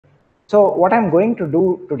So what I'm going to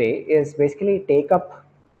do today is basically take up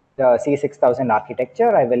the C6000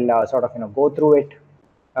 architecture. I will sort of go through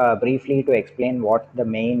it briefly to explain what the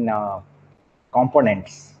main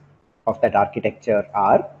components of that architecture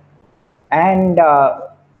are, and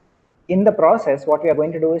in the process what we are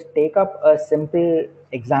going to do is take up a simple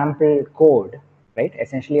example code, right?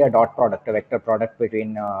 Essentially a dot product, a vector product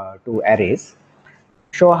between two arrays,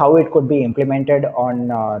 show how it could be implemented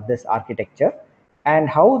on this architecture, and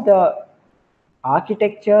how the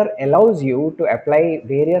architecture allows you to apply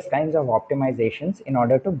various kinds of optimizations in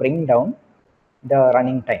order to bring down the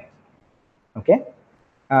running time. Okay.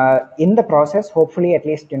 In the process, hopefully at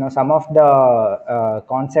least some of the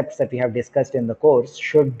concepts that we have discussed in the course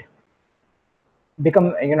should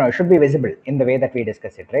become should be visible in the way that we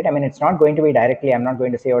discuss it, right? I mean, it's not going to be directly, I'm not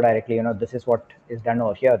going to say directly this is what is done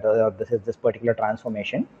over here, this is this particular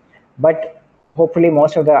transformation, but hopefully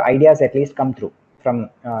most of the ideas at least come through from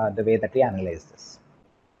the way that we analyze this.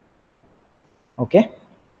 Okay,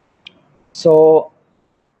 so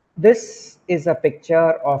this is a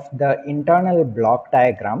picture of the internal block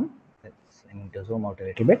diagram. I need to zoom out a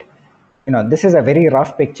little bit. This is a very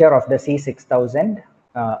rough picture of the C6000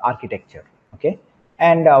 architecture. Okay,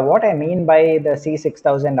 and what I mean by the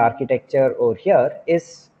C6000 architecture over here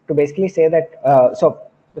is to basically say that so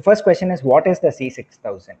the first question is, what is the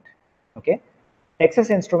C6000? Okay,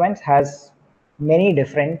 Texas Instruments has many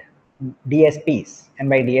different DSPs, and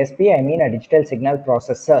by DSP I mean a digital signal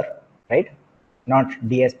processor, right? Not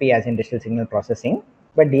DSP as in digital signal processing,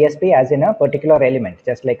 but DSP as in a particular element,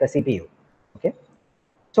 just like a CPU. Okay,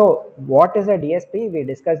 so what is a DSP? We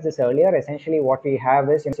discussed this earlier. Essentially what we have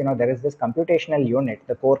is, there is this computational unit,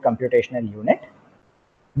 the core computational unit,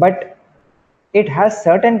 but it has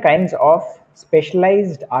certain kinds of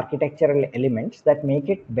specialized architectural elements that make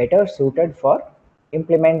it better suited for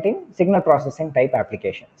implementing signal processing type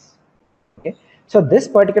applications. Okay, so this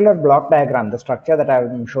particular block diagram, the structure that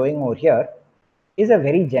I'm showing over here, is a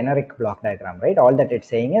very generic block diagram, right? All that it's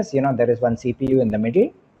saying is, there is one CPU in the middle,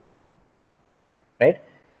 right?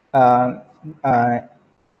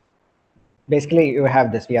 Basically you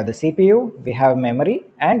have this, we have the CPU, we have memory,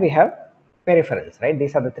 and we have peripherals, right?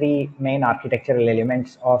 These are the three main architectural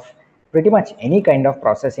elements of pretty much any kind of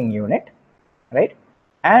processing unit, right?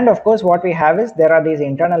 And of course what we have is, there are these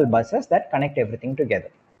internal buses that connect everything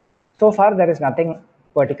together. So far there is nothing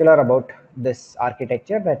particular about this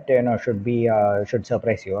architecture that should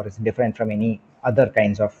surprise you or is different from any other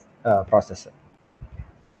kinds of processor,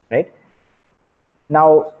 right?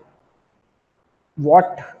 Now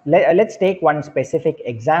let's take one specific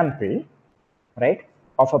example, right,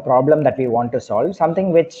 of a problem that we want to solve,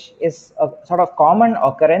 something which is a sort of common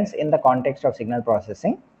occurrence in the context of signal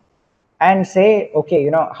processing, and say, okay,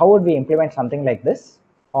 how would we implement something like this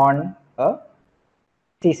on a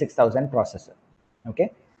C6000 processor?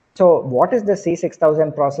 Okay, so what is the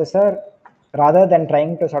C6000 processor? Rather than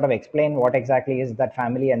trying to sort of explain what exactly is that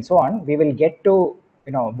family and so on, we will get to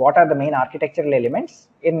what are the main architectural elements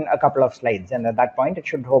in a couple of slides, and at that point it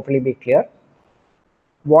should hopefully be clear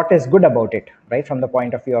what is good about it, right, from the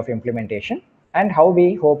point of view of implementation, and how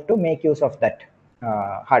we hope to make use of that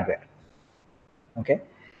hardware. Okay,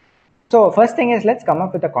 so first thing is, let's come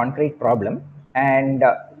up with a concrete problem, and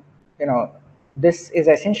this is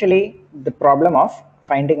essentially the problem of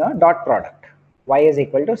finding a dot product. Y is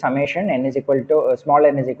equal to summation n is equal to small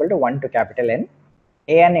n is equal to 1 to capital N,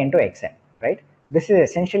 an into xn, right? This is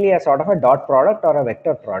essentially a sort of a dot product or a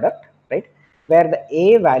vector product, right, where the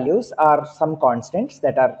a values are some constants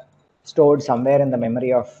that are stored somewhere in the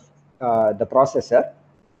memory of the processor.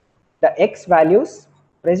 The x values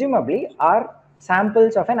presumably are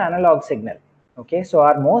samples of an analog signal, okay, so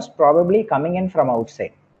are most probably coming in from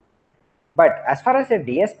outside. But as far as a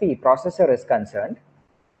DSP processor is concerned,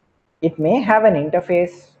 it may have an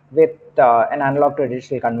interface with an analog to a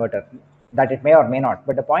digital converter, that it may or may not,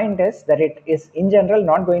 but the point is that it is in general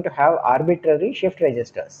not going to have arbitrary shift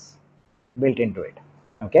registers built into it.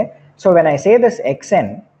 Okay, so when I say this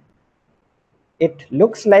xn, it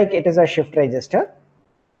looks like it is a shift register,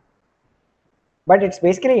 but it's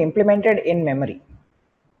basically implemented in memory,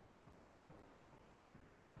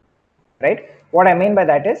 right? What I mean by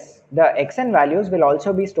that is, the xn values will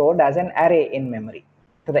also be stored as an array in memory.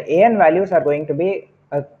 So the an values are going to be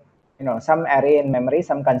some array in memory,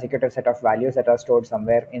 some consecutive set of values that are stored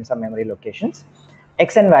somewhere in some memory locations.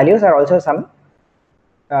 Xn values are also some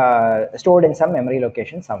stored in some memory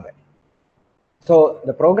location somewhere. So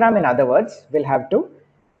the program, in other words, will have to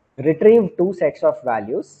retrieve two sets of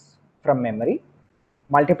values from memory,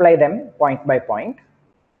 multiply them point by point,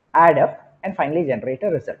 add up, and finally generate a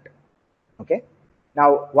result. Okay,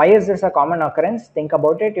 Now, why is this a common occurrence? Think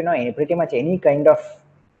about it, pretty much any kind of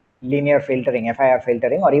linear filtering, FIR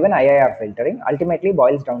filtering, or even IIR filtering ultimately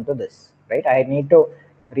boils down to this, right? I need to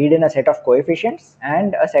read in a set of coefficients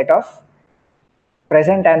and a set of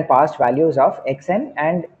present and past values of xn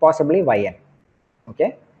and possibly yn,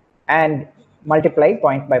 okay? And multiply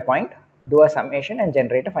point by point, do a summation and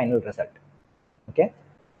generate a final result, okay?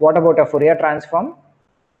 What about a Fourier transform?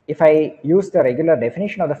 If I use the regular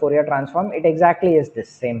definition of the Fourier transform, it exactly is this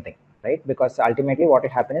same thing, right? Because ultimately what will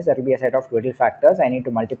happen is there will be a set of Gödel factors. I need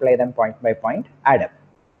to multiply them point by point, add up.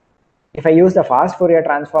 If I use the fast Fourier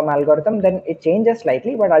transform algorithm, then it changes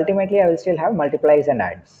slightly, but ultimately I will still have multiplies and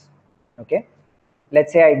adds, okay?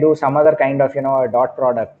 Let's say I do some other kind of, a dot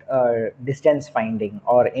product, distance finding,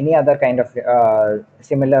 or any other kind of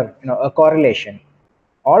similar, a correlation.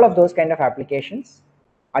 All of those kind of applications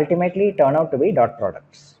ultimately turn out to be dot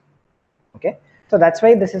products. Okay, so that's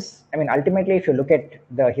why this is, ultimately, if you look at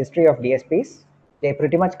the history of DSPs, they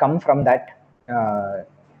pretty much come from that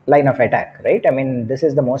line of attack, right? This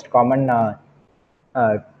is the most common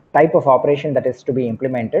type of operation that is to be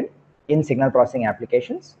implemented in signal processing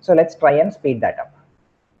applications. So let's try and speed that up.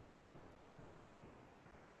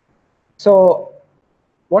 So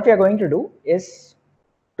what we are going to do is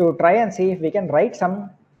to try and see if we can write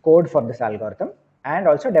some code for this algorithm and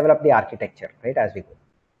also develop the architecture, right, as we go.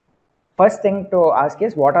 First thing to ask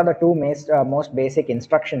is, what are the two most basic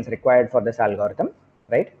instructions required for this algorithm,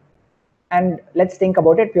 right? And let's think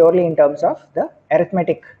about it purely in terms of the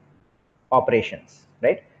arithmetic operations,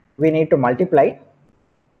 right? We need to multiply,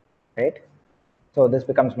 right? So this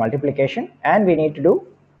becomes multiplication, and we need to do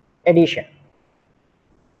addition,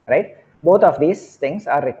 right? Both of these things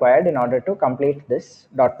are required in order to complete this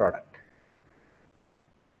dot product.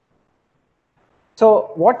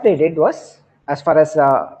 So what they did was, as far as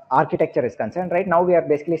architecture is concerned, right now we are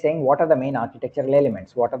basically saying what are the main architectural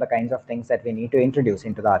elements, what are the kinds of things that we need to introduce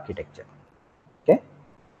into the architecture. Okay.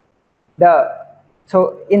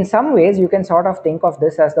 So in some ways you can sort of think of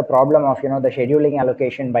this as the problem of, the scheduling,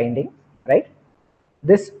 allocation, binding, right?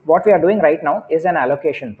 This, what we are doing right now, is an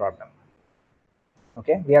allocation problem.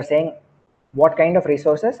 Okay, we are saying what kind of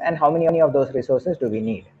resources and how many of those resources do we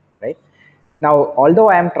need, right? Now, although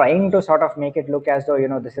I am trying to sort of make it look as though,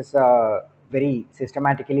 this is a very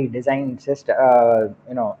systematically designed system,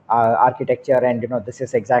 architecture, and this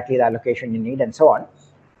is exactly the allocation you need, and so on.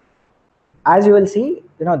 As you will see,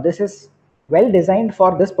 this is well designed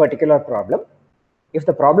for this particular problem. If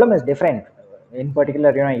the problem is different, in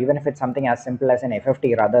particular, even if it's something as simple as an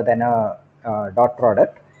FFT rather than a dot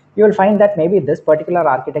product, you will find that maybe this particular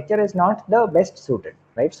architecture is not the best suited,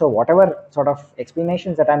 right? So whatever sort of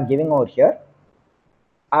explanations that I'm giving over here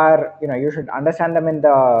are, you should understand them in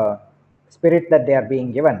the spirit that they are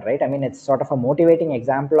being given, right? It's sort of a motivating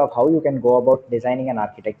example of how you can go about designing an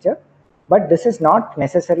architecture, but this is not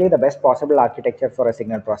necessarily the best possible architecture for a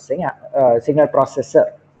signal processing, signal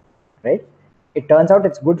processor, right? It turns out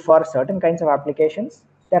it's good for certain kinds of applications.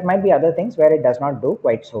 There might be other things where it does not do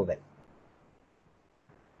quite so well.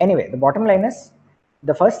 Anyway, the bottom line is,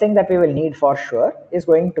 the first thing that we will need for sure is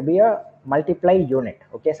going to be a multiply unit,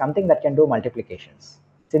 okay, something that can do multiplications.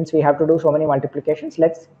 Since we have to do so many multiplications,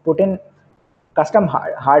 let's put in custom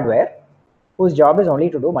hardware whose job is only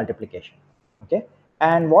to do multiplication, okay?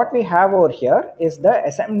 And what we have over here is the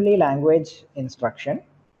assembly language instruction,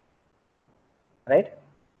 right,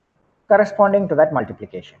 corresponding to that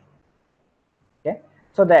multiplication, okay?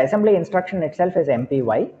 So the assembly instruction itself is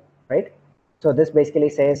MPY, right? So this basically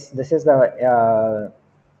says this is the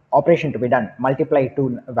operation to be done, multiply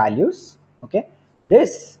two values, okay?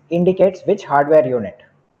 This indicates which hardware unit,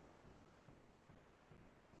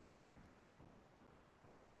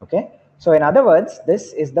 okay? So in other words,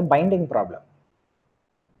 this is the binding problem.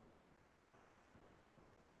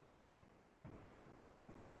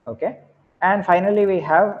 Okay, and finally we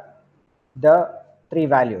have the three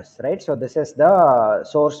values, right? So this is the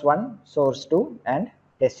source 1, source 2, and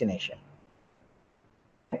destination.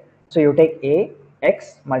 So you take A,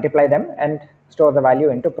 X, multiply them and store the value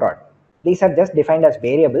into prod. These are just defined as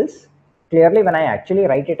variables. Clearly, when I actually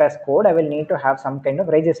write it as code, I will need to have some kind of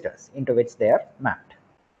registers into which they are mapped.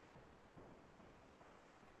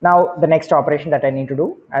 Now, the next operation that I need to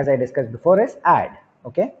do, as I discussed before, is add.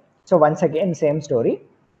 Okay, so once again, same story.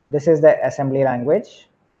 This is the assembly language.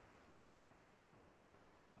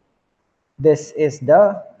 This is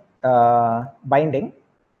the binding,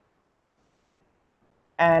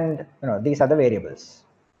 and these are the variables.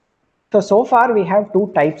 So far we have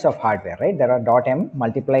two types of hardware, right? There are .m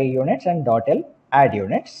multiply units and .l add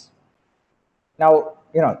units. Now,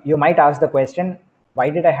 you might ask the question, why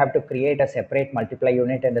did I have to create a separate multiply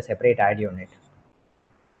unit and a separate add unit?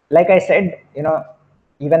 like I said,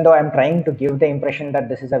 even though I'm trying to give the impression that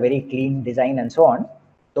this is a very clean design and so on,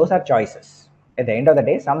 those are choices. At the end of the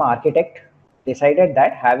day, some architect decided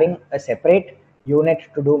that having a separate unit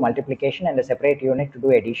to do multiplication and a separate unit to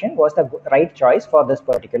do addition was the right choice for this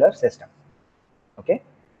particular system. Okay.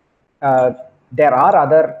 There are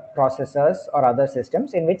other processors or other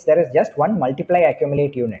systems in which there is just one multiply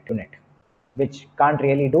accumulate unit, which can't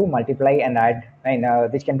really do multiply and add,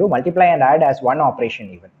 and which can do multiply and add as one operation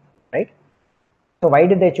even, right? So why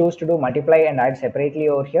did they choose to do multiply and add separately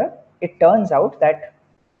over here? It turns out that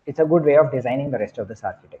it's a good way of designing the rest of this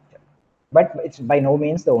architecture, but it's by no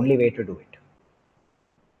means the only way to do it.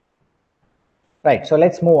 Right, so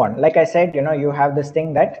let's move on. Like I said, you have this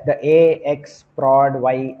thing that the a, x, prod,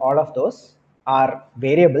 y, all of those are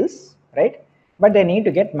variables, right? But they need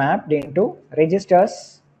to get mapped into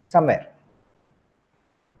registers somewhere.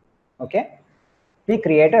 Okay, we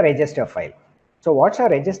create a register file. So what's a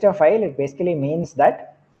register file? It basically means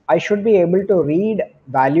that I should be able to read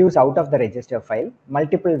values out of the register file,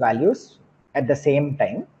 multiple values at the same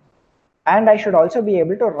time. And I should also be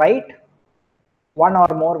able to write one or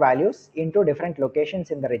more values into different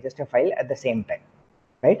locations in the register file at the same time,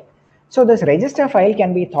 right? So this register file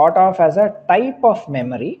can be thought of as a type of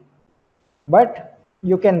memory, but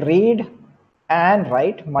you can read and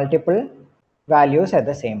write multiple values at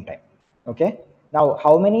the same time. Okay, now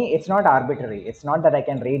how many? It's not arbitrary. It's not that I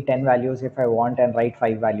can read 10 values if I want and write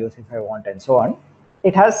 5 values if I want and so on.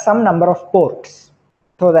 It has some number of ports.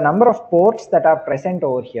 So the number of ports that are present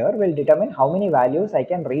over here will determine how many values I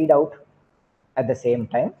can read out at the same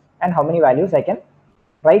time and how many values I can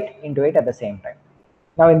write into it at the same time.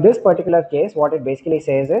 Now in this particular case, what it basically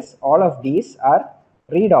says is all of these are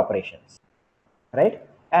read operations, right?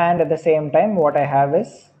 And at the same time, what I have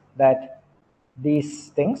is that these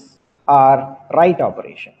things are write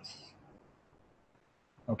operations.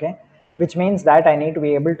 Okay, which means that I need to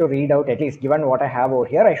be able to read out, at least given what I have over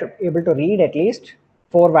here, I should be able to read at least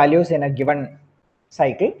 4 values in a given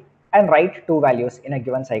cycle and write 2 values in a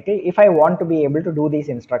given cycle if I want to be able to do these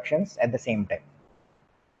instructions at the same time.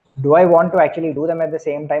 Do I want to actually do them at the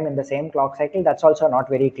same time in the same clock cycle? That's also not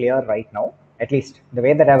very clear right now. At least the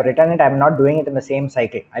way that I've written it, I'm not doing it in the same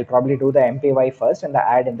cycle. I'll probably do the MPY first and the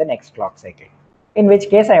add in the next clock cycle. In which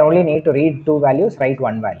case I only need to read 2 values, write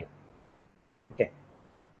 1 value. Okay.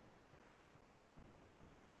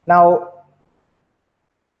 Now,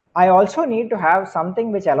 I also need to have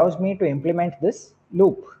something which allows me to implement this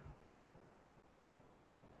loop,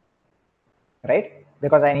 right?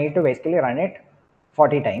 Because I need to basically run it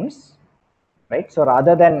 40 times, right? So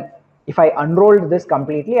rather than, if I unrolled this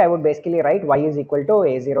completely, I would basically write y is equal to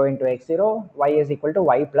a0 into x0, y is equal to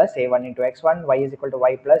y plus a1 into x1, y is equal to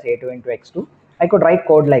y plus a2 into x2. I could write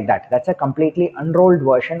code like that. That's a completely unrolled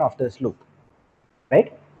version of this loop,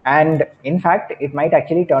 right? And in fact, it might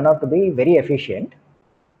actually turn out to be very efficient.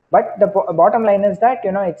 But the bottom line is that,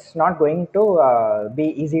 it's not going to be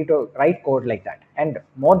easy to write code like that. And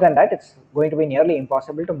more than that, it's going to be nearly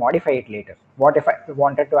impossible to modify it later. What if I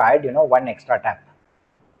wanted to add, one extra tap,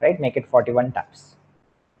 right? Make it 41 taps.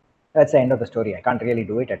 That's the end of the story. I can't really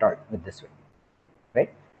do it at all with this way,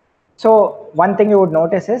 right? So one thing you would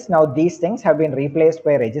notice is now these things have been replaced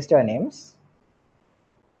by register names.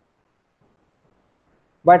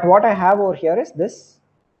 But what I have over here is this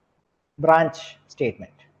branch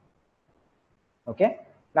statement. Okay.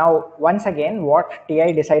 Now, once again, what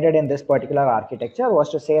TI decided in this particular architecture was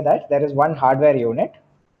to say that there is one hardware unit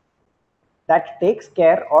that takes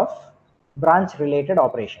care of branch related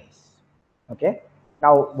operations. Okay.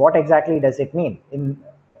 Now, what exactly does it mean?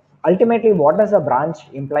 Ultimately, what does a branch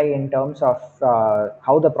imply in terms of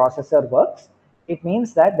how the processor works? It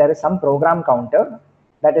means that there is some program counter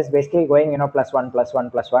that is basically going, plus one, plus one,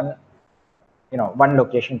 plus one, one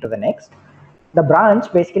location to the next. The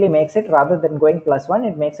branch basically makes it, rather than going plus one,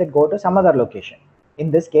 it makes it go to some other location. In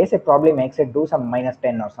this case, it probably makes it do some minus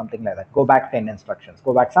 10 or something like that. Go back 10 instructions,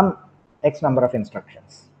 go back some X number of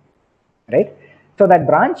instructions, right? So that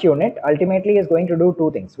branch unit ultimately is going to do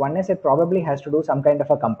 2 things. One is it probably has to do some kind of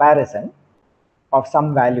a comparison of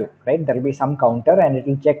some value, right? There will be some counter and it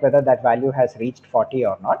will check whether that value has reached 40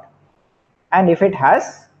 or not. And if it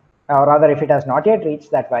has, or rather if it has not yet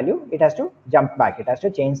reached that value, it has to jump back. It has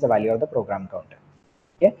to change the value of the program counter.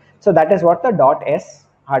 Okay, so that is what the .s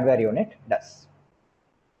hardware unit does.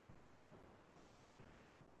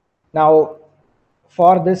 Now,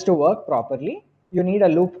 for this to work properly, you need a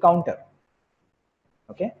loop counter.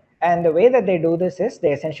 Okay, and the way that they do this is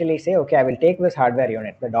they essentially say, okay, I will take this hardware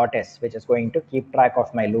unit, the .s, which is going to keep track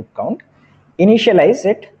of my loop count, initialize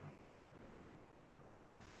it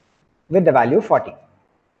with the value 40.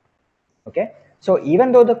 Okay, So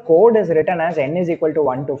even though the code is written as n is equal to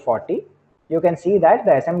 1 to 40, you can see that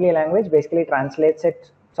the assembly language basically translates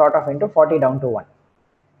it sort of into 40 down to 1,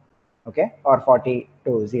 okay, or 40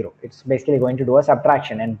 to 0. It's basically going to do a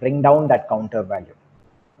subtraction and bring down that counter value,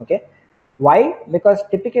 okay. Why? Because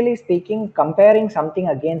typically speaking, comparing something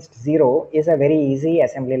against 0 is a very easy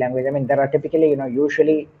assembly language. I mean, there are typically,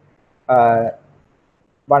 usually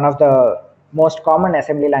one of the most common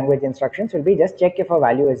assembly language instructions will be just check if a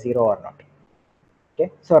value is 0 or not.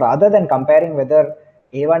 Okay, so rather than comparing whether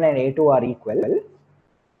A1 and A2 are equal,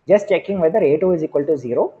 just checking whether A2 is equal to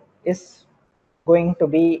 0 is going to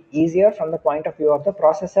be easier from the point of view of the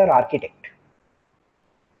processor architect.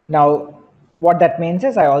 Now, what that means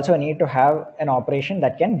is I also need to have an operation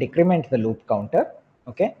that can decrement the loop counter,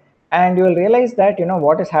 okay? And you will realize that,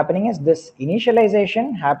 what is happening is this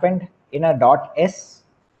initialization happened in a .s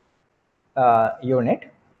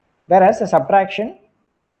unit, whereas a subtraction,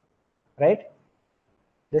 right?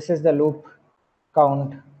 This is the loop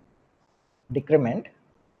count decrement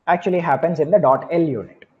actually happens in the .l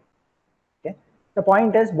unit. Okay, the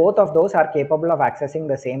point is both of those are capable of accessing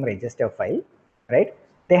the same register file, right?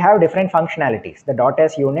 They have different functionalities. The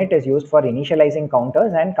 .s unit is used for initializing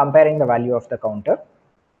counters and comparing the value of the counter,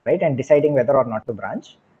 right, and deciding whether or not to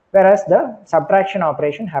branch, whereas the subtraction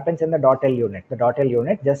operation happens in the .l unit. The .l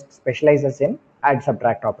unit just specializes in add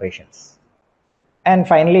subtract operations. And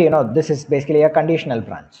finally, this is basically a conditional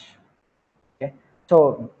branch. Okay,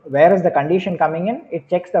 so where is the condition coming in? It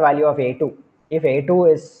checks the value of A2. If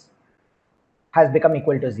A2 has become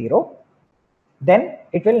equal to 0, then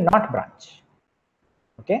it will not branch.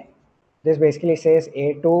 Okay, this basically says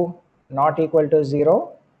A2 not equal to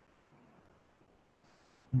 0,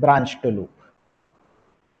 branch to loop,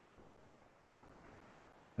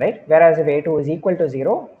 right? Whereas if A2 is equal to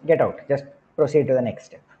 0, get out, just proceed to the next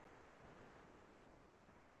step.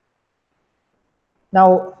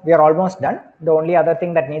 Now we are almost done. The only other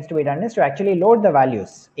thing that needs to be done is to actually load the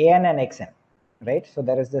values an and xn, right? So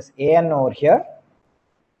there is this an over here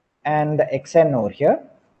and the xn over here.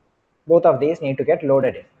 Both of these need to get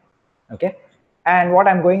loaded in, okay? And what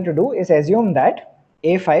I'm going to do is assume that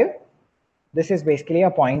A5, this is basically a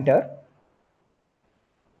pointer,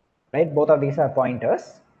 right? Both of these are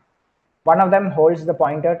pointers. One of them holds the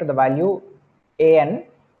pointer to the value an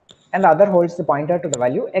and the other holds the pointer to the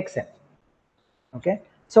value xn. Okay,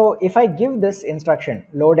 so if I give this instruction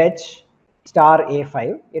load h star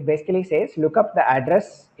A5, it basically says look up the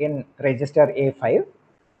address in register A5,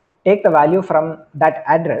 take the value from that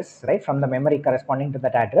address, right, from the memory corresponding to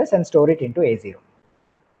that address and store it into A0.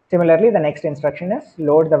 Similarly, the next instruction is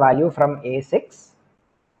load the value from A6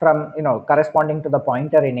 from, corresponding to the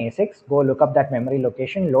pointer in A6, go look up that memory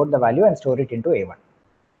location, load the value and store it into A1.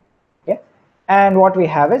 Okay, and what we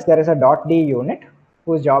have is there is a .d unit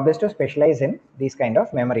whose job is to specialize in these kind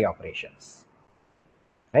of memory operations,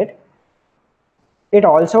 right? It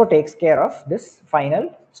also takes care of this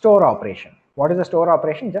final store operation. What is the store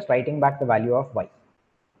operation? Just writing back the value of y.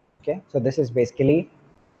 Okay, so this is basically,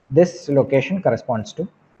 this location corresponds to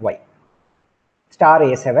y. Star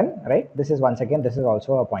A7, right? This is once again, this is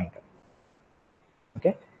also a pointer.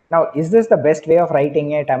 Okay, now is this the best way of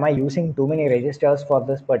writing it? Am I using too many registers for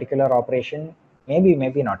this particular operation? Maybe,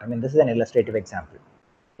 maybe not. I mean, this is an illustrative example.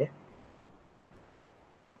 Okay.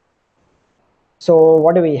 So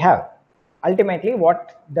what do we have? Ultimately,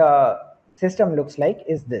 what the system looks like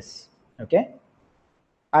is this. Okay,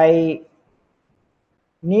 I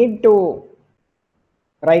need to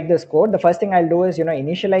write this code. The first thing I'll do is,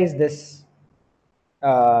 initialize this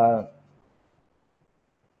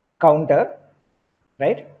counter,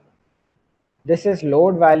 right? This is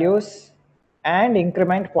load values and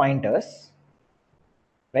increment pointers,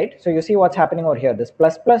 right? So you see what's happening over here, this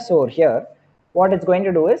plus plus over here, what it's going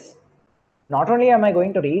to do is, not only am I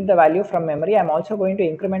going to read the value from memory, I'm also going to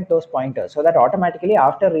increment those pointers so that automatically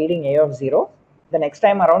after reading a of 0, the next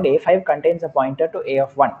time around A5 contains a pointer to a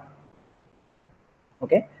of 1.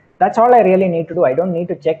 Okay, that's all I really need to do. I don't need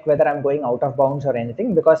to check whether I'm going out of bounds or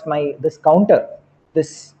anything, because this counter,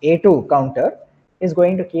 this A2 counter is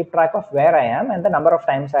going to keep track of where I am and the number of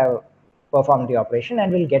times I've performed the operation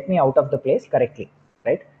and will get me out of the place correctly,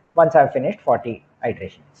 right? Once I've finished 40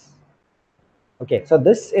 iterations. Okay, so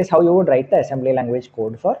this is how you would write the assembly language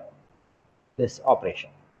code for this operation.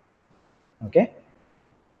 Okay,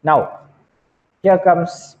 now here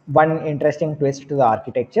comes one interesting twist to the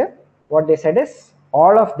architecture. What they said is,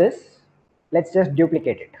 all of this, let's just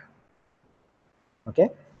duplicate it. Okay,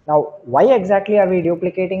 now why exactly are we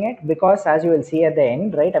duplicating it? Because as you will see at the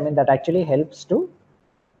end, right, I mean, that actually helps to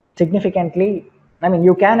significantly, I mean,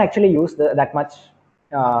 you can actually use that much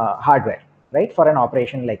hardware, right, for an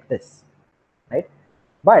operation like this, right?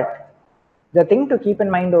 But the thing to keep in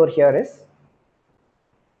mind over here is,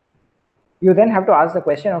 you then have to ask the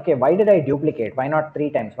question, okay, why did I duplicate? Why not 3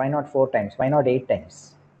 times? Why not 4 times? Why not 8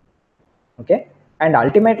 times? Okay. And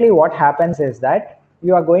ultimately what happens is that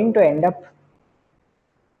you are going to end up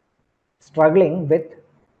struggling with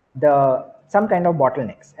some kind of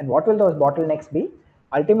bottlenecks. And what will those bottlenecks be?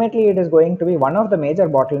 Ultimately, it is going to be, one of the major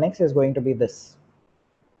bottlenecks is going to be this,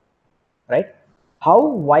 right? How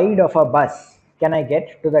wide of a bus can I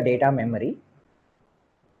get to the data memory?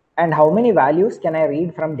 And how many values can I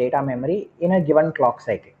read from data memory in a given clock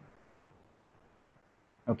cycle?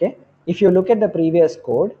 Okay. If you look at the previous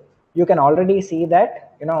code, you can already see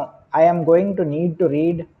that, I am going to need to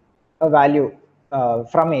read a value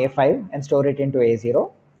from A5 and store it into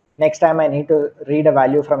A0. Next time I need to read a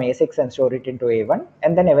value from A6 and store it into A1.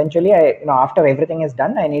 And then eventually after everything is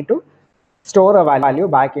done, I need to store a value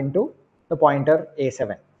back into the pointer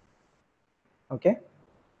A7. Okay.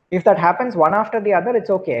 If that happens one after the other, it's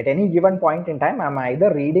okay. At any given point in time, I'm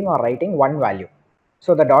either reading or writing one value.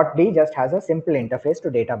 So the .d just has a simple interface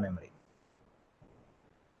to data memory.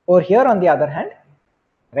 Over here, on the other hand,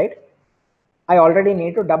 right, I already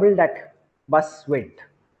need to double that bus width,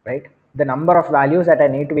 right? The number of values that I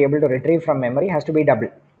need to be able to retrieve from memory has to be double.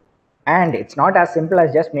 And it's not as simple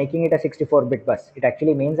as just making it a 64-bit bus. It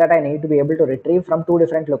actually means that I need to be able to retrieve from 2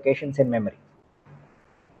 different locations in memory.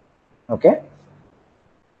 Okay.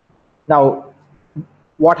 Now,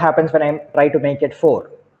 what happens when I try to make it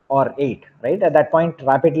 4 or 8, right? At that point,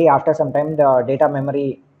 rapidly after some time, the data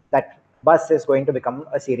memory, that bus is going to become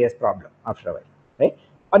a serious problem after a while, right?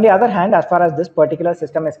 On the other hand, as far as this particular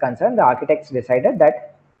system is concerned, the architects decided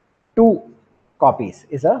that 2 copies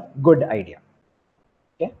is a good idea.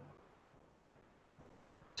 Okay.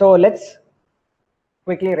 So let's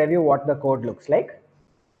quickly review what the code looks like,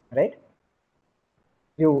 right?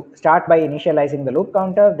 You start by initializing the loop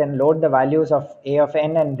counter, then load the values of a of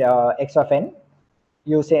n and x of n,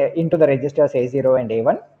 you say into the registers A0 and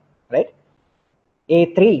A1, right?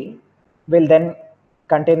 A3 will then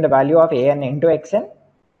contain the value of an into xn.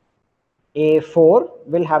 A4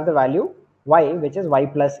 will have the value y, which is y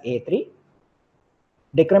plus A3.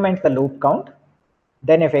 Decrement the loop count.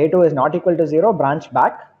 Then if A2 is not equal to 0, branch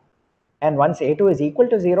back. And once A2 is equal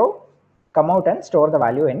to 0, come out and store the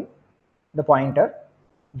value in the pointer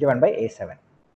given by A7.